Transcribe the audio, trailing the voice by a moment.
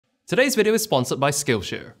Today's video is sponsored by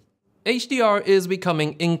Skillshare. HDR is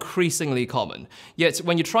becoming increasingly common, yet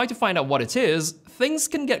when you try to find out what it is, things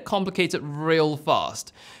can get complicated real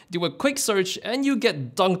fast. Do a quick search and you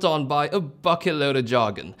get dunked on by a bucket load of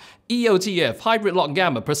jargon. EOTF, hybrid lock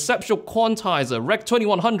gamma, perceptual quantizer, Rec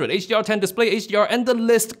 2100, HDR10 display, HDR, and the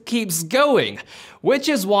list keeps going. Which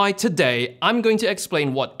is why today I'm going to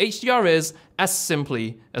explain what HDR is as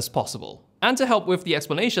simply as possible. And to help with the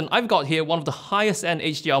explanation, I've got here one of the highest end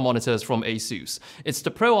HDR monitors from ASUS. It's the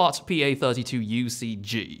ProArt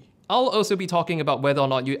PA32UCG. I'll also be talking about whether or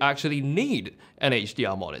not you actually need an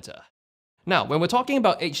HDR monitor. Now, when we're talking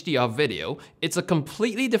about HDR video, it's a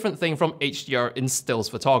completely different thing from HDR in stills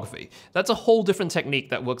photography. That's a whole different technique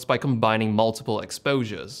that works by combining multiple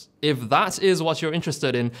exposures. If that is what you're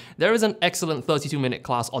interested in, there is an excellent 32-minute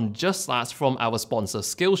class on just that from our sponsor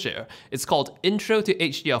Skillshare. It's called Intro to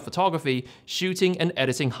HDR Photography, Shooting and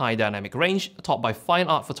Editing High Dynamic Range, taught by fine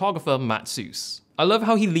art photographer ASUS. I love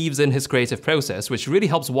how he leaves in his creative process, which really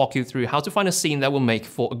helps walk you through how to find a scene that will make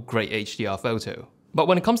for a great HDR photo. But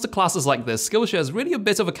when it comes to classes like this, Skillshare is really a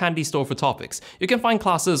bit of a candy store for topics. You can find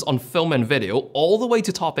classes on film and video, all the way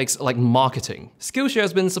to topics like marketing. Skillshare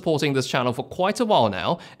has been supporting this channel for quite a while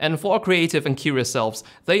now, and for our creative and curious selves,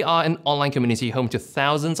 they are an online community home to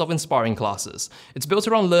thousands of inspiring classes. It's built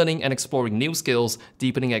around learning and exploring new skills,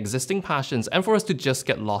 deepening existing passions, and for us to just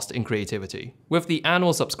get lost in creativity. With the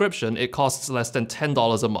annual subscription, it costs less than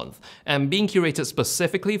 $10 a month, and being curated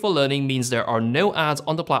specifically for learning means there are no ads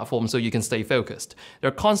on the platform so you can stay focused.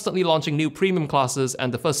 They're constantly launching new premium classes,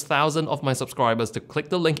 and the first 1,000 of my subscribers to click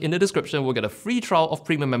the link in the description will get a free trial of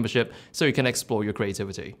premium membership so you can explore your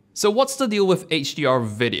creativity. So what's the deal with HDR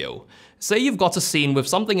video? Say you've got a scene with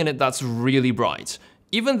something in it that's really bright.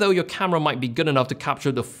 Even though your camera might be good enough to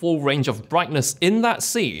capture the full range of brightness in that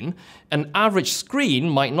scene, an average screen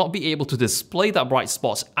might not be able to display that bright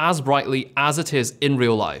spot as brightly as it is in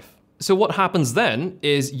real life. So what happens then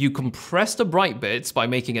is you compress the bright bits by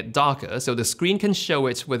making it darker so the screen can show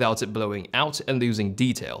it without it blowing out and losing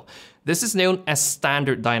detail. This is known as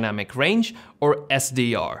standard dynamic range, or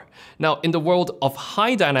SDR. Now, in the world of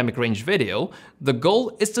high dynamic range video, the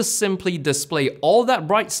goal is to simply display all that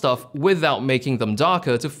bright stuff without making them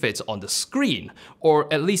darker to fit on the screen,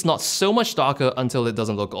 or at least not so much darker until it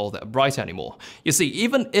doesn't look all that bright anymore. You see,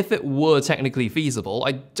 even if it were technically feasible,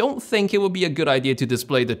 I don't think it would be a good idea to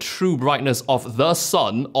display the true brightness of the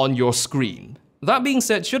sun on your screen. That being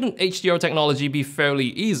said, shouldn't HDR technology be fairly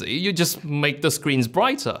easy? You just make the screens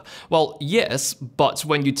brighter. Well, yes, but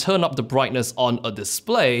when you turn up the brightness on a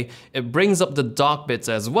display, it brings up the dark bits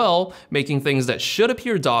as well, making things that should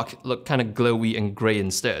appear dark look kind of glowy and grey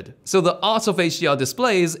instead. So the art of HDR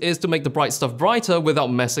displays is to make the bright stuff brighter without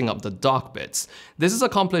messing up the dark bits. This is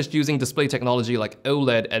accomplished using display technology like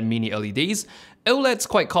OLED and mini LEDs. OLED's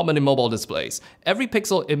quite common in mobile displays. Every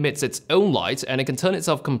pixel emits its own light and it can turn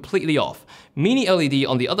itself completely off. Mini LED,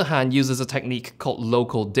 on the other hand, uses a technique called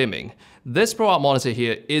local dimming. This ProArt monitor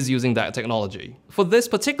here is using that technology. For this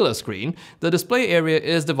particular screen, the display area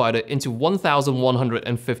is divided into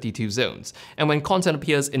 1,152 zones, and when content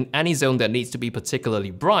appears in any zone that needs to be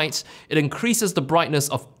particularly bright, it increases the brightness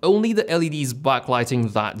of only the LEDs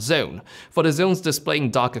backlighting that zone. For the zones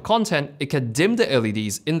displaying darker content, it can dim the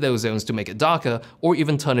LEDs in those zones to make it darker, or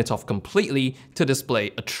even turn it off completely to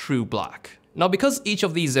display a true black. Now, because each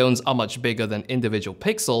of these zones are much bigger than individual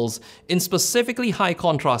pixels, in specifically high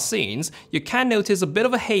contrast scenes, you can notice a bit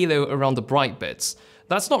of a halo around the bright bits.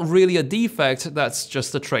 That's not really a defect, that's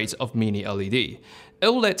just a trait of mini LED.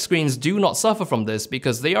 OLED screens do not suffer from this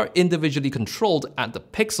because they are individually controlled at the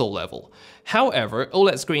pixel level. However,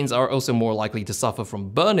 OLED screens are also more likely to suffer from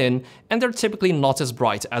burn-in, and they're typically not as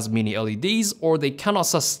bright as mini LEDs, or they cannot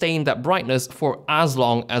sustain that brightness for as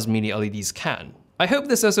long as mini LEDs can. I hope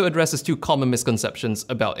this also addresses two common misconceptions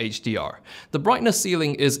about HDR. The brightness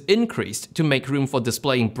ceiling is increased to make room for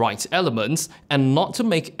displaying bright elements and not to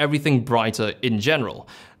make everything brighter in general.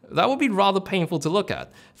 That would be rather painful to look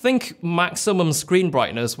at. Think maximum screen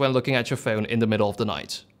brightness when looking at your phone in the middle of the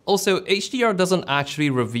night. Also, HDR doesn't actually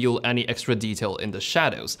reveal any extra detail in the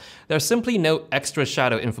shadows. There's simply no extra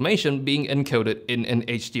shadow information being encoded in an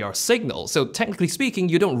HDR signal, so technically speaking,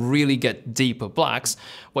 you don't really get deeper blacks.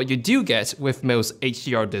 What you do get with most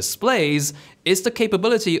HDR displays is the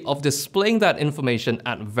capability of displaying that information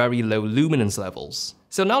at very low luminance levels.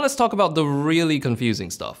 So now let's talk about the really confusing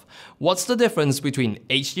stuff. What's the difference between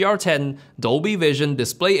HDR10, Dolby Vision,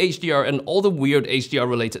 Display HDR, and all the weird HDR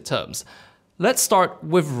related terms? Let's start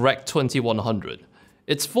with Rec 2100.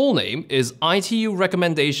 Its full name is ITU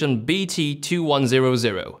Recommendation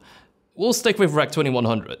BT2100. We'll stick with Rec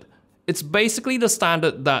 2100. It's basically the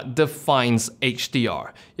standard that defines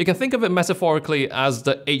HDR. You can think of it metaphorically as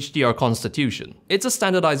the HDR Constitution. It's a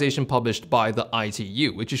standardization published by the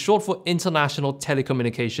ITU, which is short for International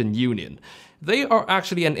Telecommunication Union. They are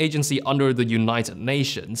actually an agency under the United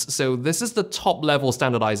Nations, so this is the top-level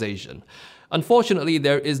standardization. Unfortunately,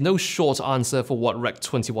 there is no short answer for what Rec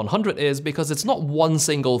 2100 is because it's not one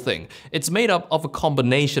single thing. It's made up of a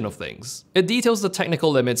combination of things. It details the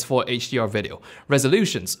technical limits for HDR video,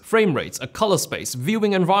 resolutions, frame rates, a color space,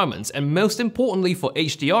 viewing environments, and most importantly for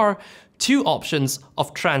HDR, 2 options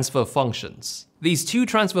of transfer functions. These 2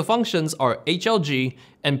 transfer functions are HLG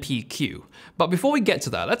and PQ. But before we get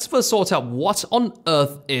to that, let's first sort out what on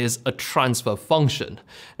earth is a transfer function.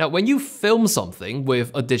 Now, when you film something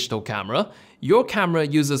with a digital camera, your camera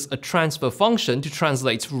uses a transfer function to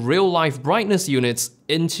translate real-life brightness units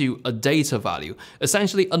into a data value,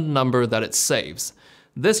 essentially a number that it saves.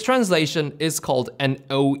 This translation is called an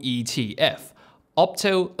OETF,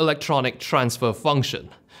 Optoelectronic Transfer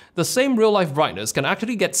Function. The same real-life brightness can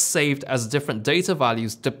actually get saved as different data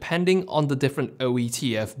values depending on the different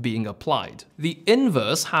OETF being applied. The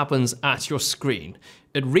inverse happens at your screen.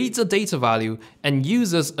 It reads a data value and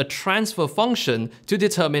uses a transfer function to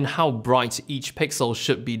determine how bright each pixel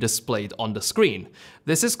should be displayed on the screen.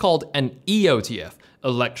 This is called an EOTF,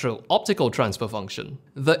 Electro-Optical Transfer Function.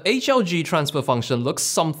 The HLG transfer function looks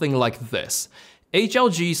something like this.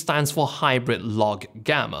 HLG stands for hybrid log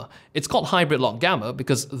gamma. It's called hybrid log gamma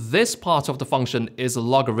because this part of the function is a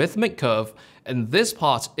logarithmic curve and this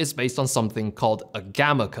part is based on something called a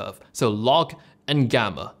gamma curve, so log and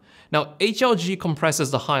gamma. Now, HLG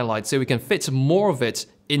compresses the highlight so we can fit more of it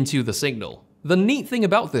into the signal. The neat thing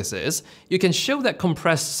about this is you can show that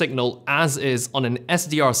compressed signal as is on an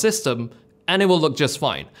SDR system and it will look just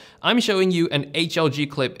fine. I'm showing you an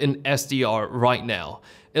HLG clip in SDR right now.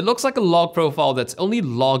 It looks like a log profile that's only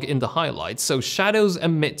log in the highlights, so shadows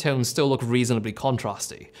and midtones still look reasonably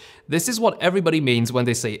contrasty. This is what everybody means when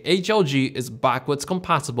they say HLG is backwards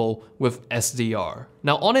compatible with SDR.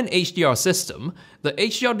 Now, on an HDR system, the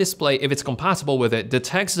HDR display, if it's compatible with it,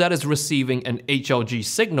 detects that it's receiving an HLG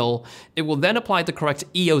signal. It will then apply the correct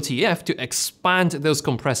EOTF to expand those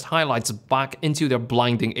compressed highlights back into their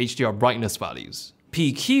blinding HDR brightness values.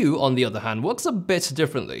 PQ, on the other hand, works a bit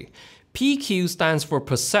differently. PQ stands for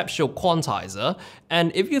Perceptual Quantizer,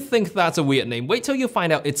 and if you think that's a weird name, wait till you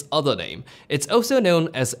find out its other name. It's also known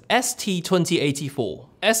as ST2084.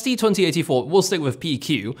 ST2084, we'll stick with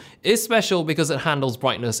PQ, is special because it handles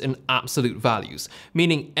brightness in absolute values,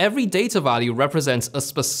 meaning every data value represents a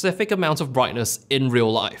specific amount of brightness in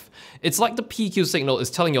real life. It's like the PQ signal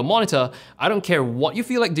is telling your monitor, I don't care what you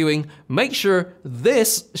feel like doing, make sure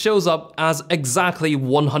this shows up as exactly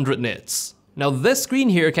 100 nits. Now this screen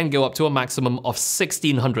here can go up to a maximum of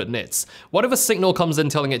 1600 nits. What if a signal comes in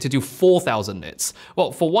telling it to do 4000 nits?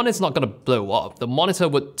 Well, for one, it's not going to blow up. The monitor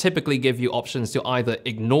would typically give you options to either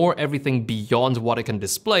ignore everything beyond what it can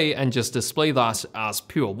display and just display that as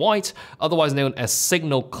pure white, otherwise known as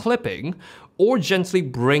signal clipping, or gently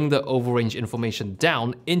bring the overrange information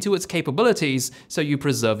down into its capabilities so you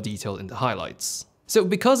preserve detail in the highlights. So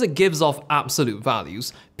because it gives off absolute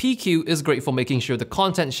values, PQ is great for making sure the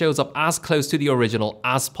content shows up as close to the original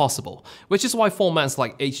as possible, which is why formats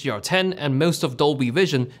like HDR10 and most of Dolby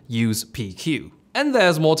Vision use PQ. And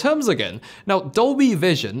there's more terms again. Now, Dolby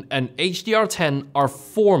Vision and HDR10 are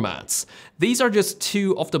formats. These are just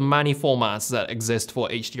 2 of the many formats that exist for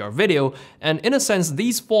HDR video, and in a sense,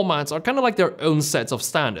 these formats are kind of like their own sets of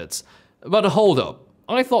standards. But hold up.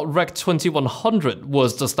 I thought Rec 2100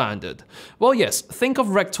 was the standard. Well, yes, think of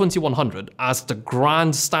Rec 2100 as the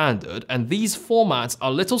grand standard, and these formats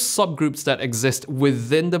are little subgroups that exist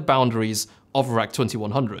within the boundaries of Rec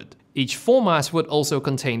 2100. Each format would also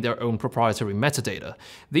contain their own proprietary metadata.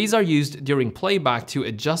 These are used during playback to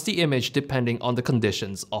adjust the image depending on the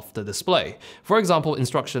conditions of the display. For example,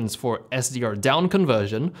 instructions for SDR down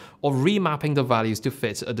conversion or remapping the values to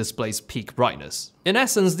fit a display's peak brightness. In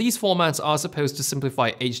essence, these formats are supposed to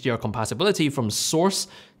simplify HDR compatibility from source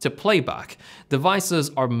to playback.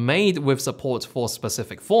 Devices are made with support for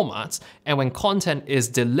specific formats, and when content is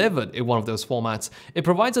delivered in one of those formats, it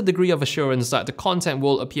provides a degree of assurance that the content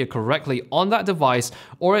will appear correctly on that device,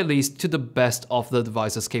 or at least to the best of the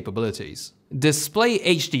device's capabilities. Display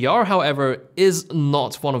HDR, however, is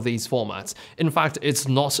not one of these formats. In fact, it's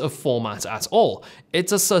not a format at all.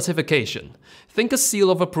 It's a certification. Think a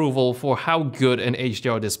seal of approval for how good an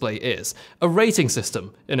HDR display is. A rating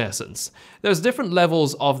system, in essence. There's different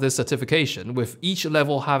levels of this certification, with each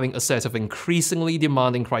level having a set of increasingly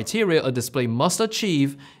demanding criteria a display must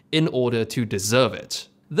achieve in order to deserve it.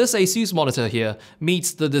 This ASUS monitor here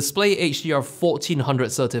meets the Display HDR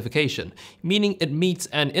 1400 certification, meaning it meets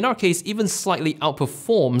and in our case even slightly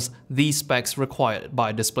outperforms the specs required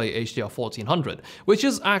by Display HDR 1400, which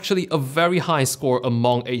is actually a very high score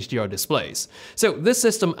among HDR displays. So this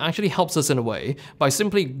system actually helps us in a way. By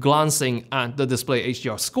simply glancing at the Display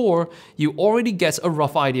HDR score, you already get a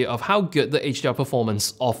rough idea of how good the HDR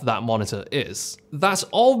performance of that monitor is. That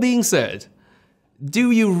all being said,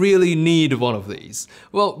 do you really need one of these?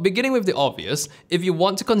 Well, beginning with the obvious, if you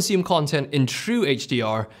want to consume content in true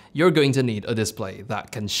HDR, you're going to need a display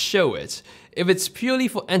that can show it. If it's purely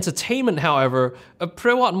for entertainment, however, a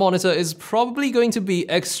ProArt monitor is probably going to be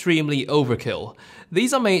extremely overkill.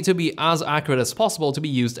 These are made to be as accurate as possible to be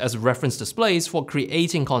used as reference displays for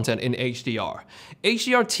creating content in HDR.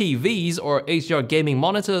 HDR TVs or HDR gaming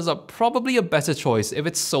monitors are probably a better choice if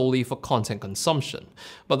it's solely for content consumption.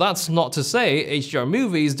 But that's not to say HDR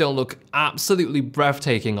movies don't look absolutely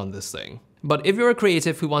breathtaking on this thing. But if you're a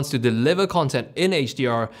creative who wants to deliver content in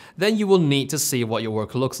HDR, then you will need to see what your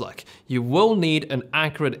work looks like. You will need an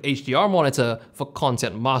accurate HDR monitor for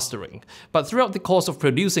content mastering. But throughout the course of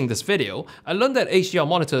producing this video, I learned that HDR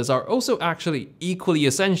monitors are also actually equally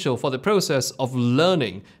essential for the process of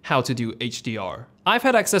learning how to do HDR. I've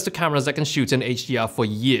had access to cameras that can shoot in HDR for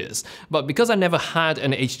years, but because I never had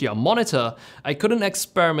an HDR monitor, I couldn't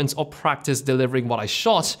experiment or practice delivering what I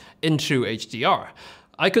shot in true HDR.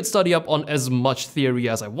 I could study up on as much theory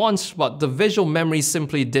as I want, but the visual memory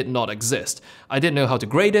simply did not exist. I didn't know how to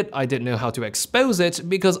grade it, I didn't know how to expose it,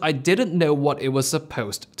 because I didn't know what it was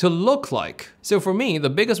supposed to look like. So for me,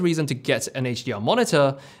 the biggest reason to get an HDR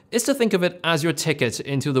monitor is to think of it as your ticket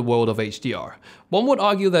into the world of HDR. One would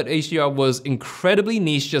argue that HDR was incredibly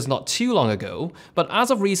niche just not too long ago, but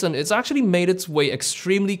as of recent, it's actually made its way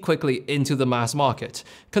extremely quickly into the mass market.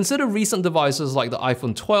 Consider recent devices like the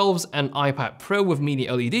iPhone 12s and iPad Pro with mini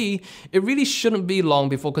LED, it really shouldn't be long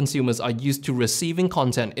before consumers are used to receiving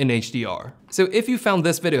content in HDR. So if you found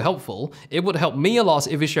this video helpful, it would help me a lot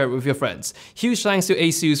if you share it with your friends. Huge thanks to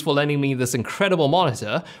ASUS for lending me this incredible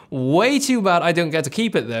monitor. Way too bad I don't get to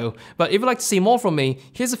keep it though, but if you'd like to see more from me,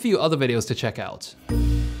 here's a few other videos to check out.